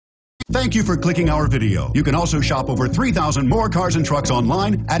Thank you for clicking our video. You can also shop over 3,000 more cars and trucks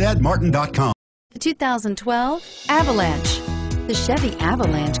online at edmartin.com. The 2012 Avalanche. The Chevy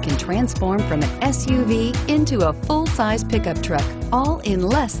Avalanche can transform from an SUV into a full-size pickup truck, all in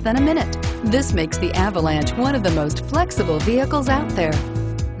less than a minute. This makes the Avalanche one of the most flexible vehicles out there.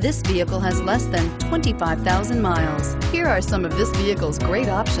 This vehicle has less than 25,000 miles. Here are some of this vehicle's great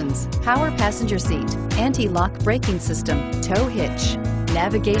options: power passenger seat, anti-lock braking system, tow hitch,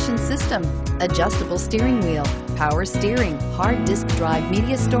 navigation system, adjustable steering wheel, power steering, hard disk drive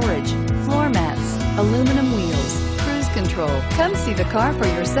media storage, floor mats, aluminum wheels, cruise control. Come see the car for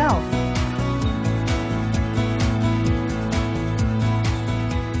yourself.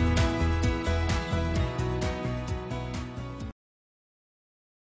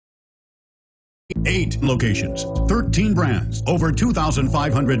 Eight locations, 13 brands, over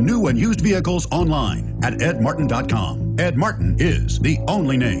 2,500 new and used vehicles online at edmartin.com. Ed Martin is the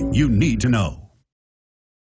only name you need to know.